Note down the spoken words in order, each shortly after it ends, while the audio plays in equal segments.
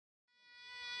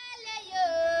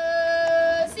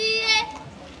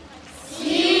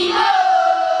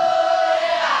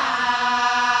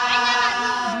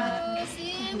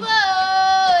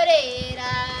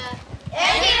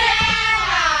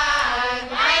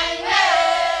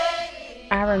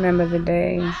remember the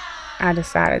day I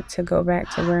decided to go back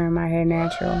to wearing my hair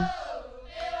natural.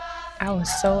 I was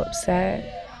so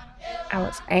upset. I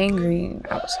was angry.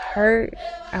 I was hurt.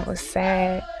 I was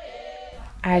sad.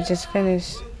 I had just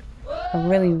finished a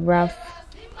really rough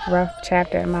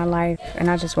chapter in my life, and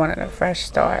I just wanted a fresh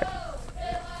start.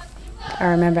 I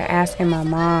remember asking my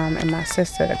mom and my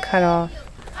sister to cut off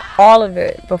all of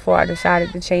it before I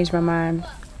decided to change my mind.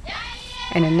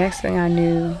 And the next thing I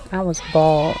knew, I was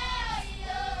bald.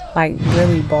 Like,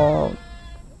 really bald.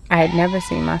 I had never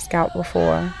seen my scalp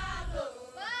before.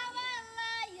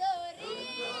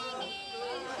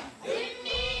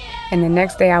 And the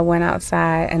next day I went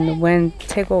outside and the wind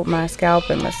tickled my scalp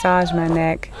and massaged my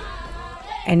neck.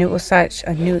 And it was such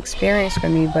a new experience for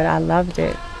me, but I loved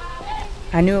it.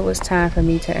 I knew it was time for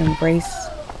me to embrace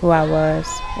who I was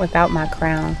without my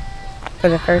crown for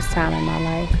the first time in my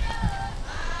life.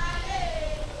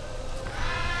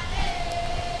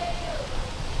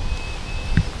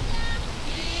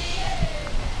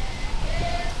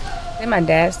 Then my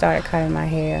dad started cutting my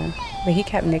hair, but he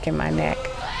kept nicking my neck.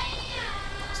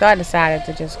 So I decided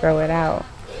to just grow it out.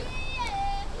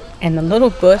 And the little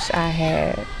bush I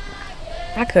had,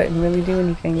 I couldn't really do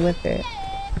anything with it.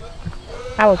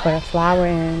 I would put a flower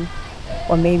in,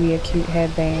 or maybe a cute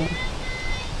headband,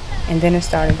 and then it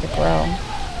started to grow.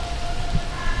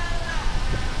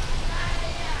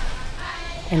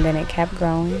 And then it kept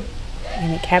growing,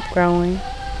 and it kept growing,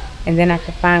 and then I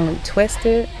could finally twist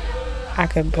it. I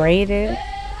could braid it,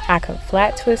 I could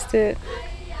flat twist it,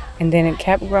 and then it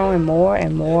kept growing more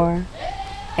and more.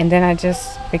 And then I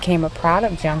just became a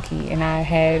product junkie, and I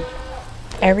had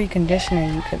every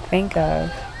conditioner you could think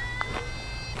of.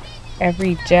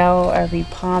 Every gel, every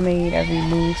pomade, every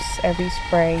mousse, every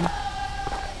spray.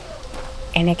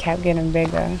 And it kept getting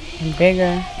bigger and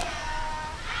bigger.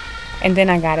 And then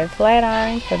I got it flat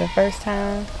ironed for the first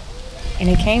time, and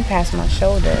it came past my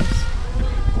shoulders.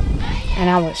 And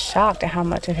I was shocked at how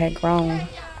much it had grown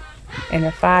in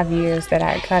the 5 years that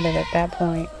I had cut it at that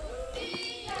point.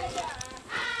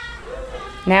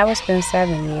 Now it's been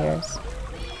 7 years,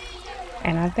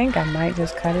 and I think I might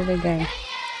just cut it again.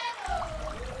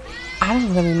 I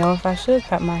don't really know if I should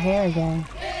cut my hair again,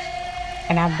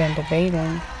 and I've been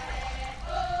debating,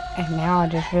 and now I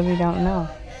just really don't know.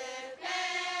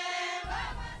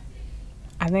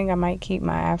 I think I might keep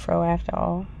my afro after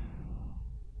all.